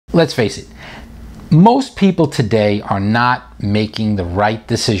Let's face it, most people today are not making the right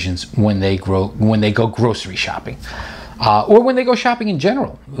decisions when they go grocery shopping, or when they go shopping in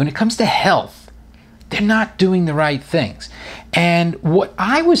general. When it comes to health, they're not doing the right things. And what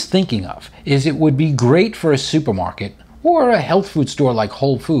I was thinking of is it would be great for a supermarket or a health food store like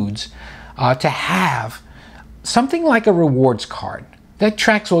Whole Foods to have something like a rewards card that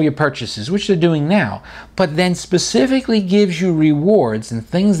tracks all your purchases, which they're doing now, but then specifically gives you rewards and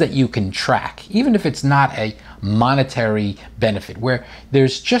things that you can track, even if it's not a monetary benefit, where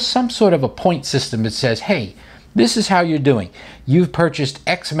there's just some sort of a point system that says, hey, this is how you're doing. You've purchased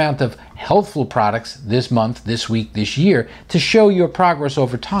X amount of healthful products this month, this week, this year, to show your progress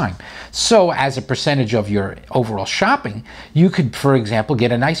over time. So as a percentage of your overall shopping, you could, for example,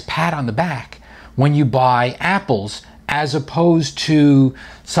 get a nice pat on the back when you buy apples, as opposed to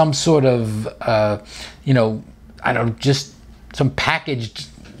some sort of, just some packaged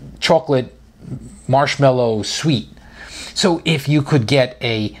chocolate marshmallow sweet. So if you could get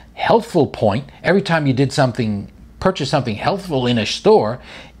a healthful point every time you did purchase something healthful in a store,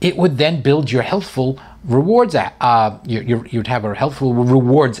 it would then build your healthful rewards app. You'd have a healthful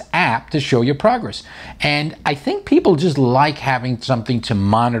rewards app to show your progress. And I think people just like having something to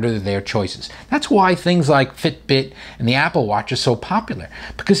monitor their choices. That's why things like Fitbit and the Apple Watch are so popular,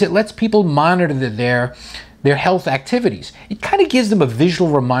 because it lets people monitor their health activities. It kind of gives them a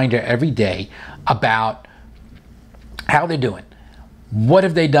visual reminder every day about how they're doing. What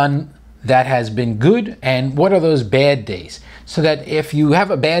have they done that has been good, and what are those bad days? So that if you have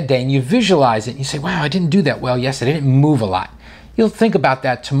a bad day and you visualize it and you say, wow, I didn't do that well yesterday, I didn't move a lot, you'll think about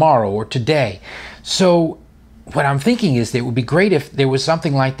that tomorrow or today. So what I'm thinking is that it would be great if there was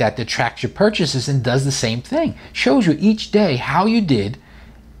something like that that tracks your purchases and does the same thing. Shows you each day how you did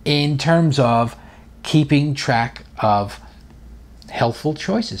in terms of keeping track of healthful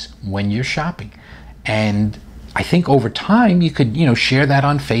choices when you're shopping. And I think over time you could, share that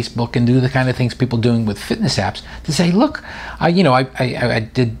on Facebook and do the kind of things people are doing with fitness apps to say, look, I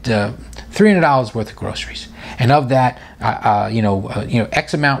did $300 worth of groceries, and of that,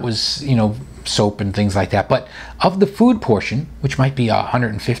 X amount was, soap and things like that. But of the food portion, which might be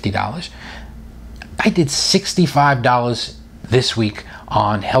 $150, I did $65 this week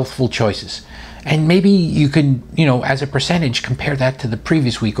on Healthful Choices. And maybe you can, as a percentage, compare that to the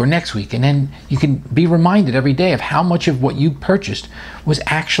previous week or next week. And then you can be reminded every day of how much of what you purchased was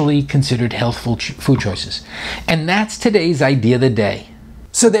actually considered healthful food choices. And that's today's idea of the day.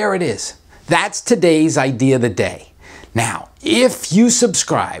 So there it is. That's today's idea of the day. Now, if you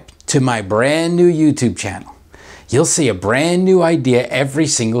subscribe to my brand new YouTube channel, you'll see a brand new idea every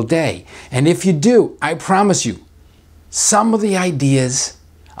single day. And if you do, I promise you, some of the ideas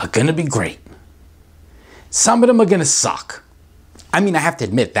are going to be great. Some of them are going to suck. I mean, I have to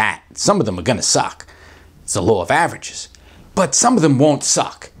admit that. Some of them are going to suck. It's the law of averages. But some of them won't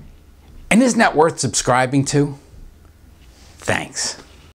suck. And isn't that worth subscribing to? Thanks.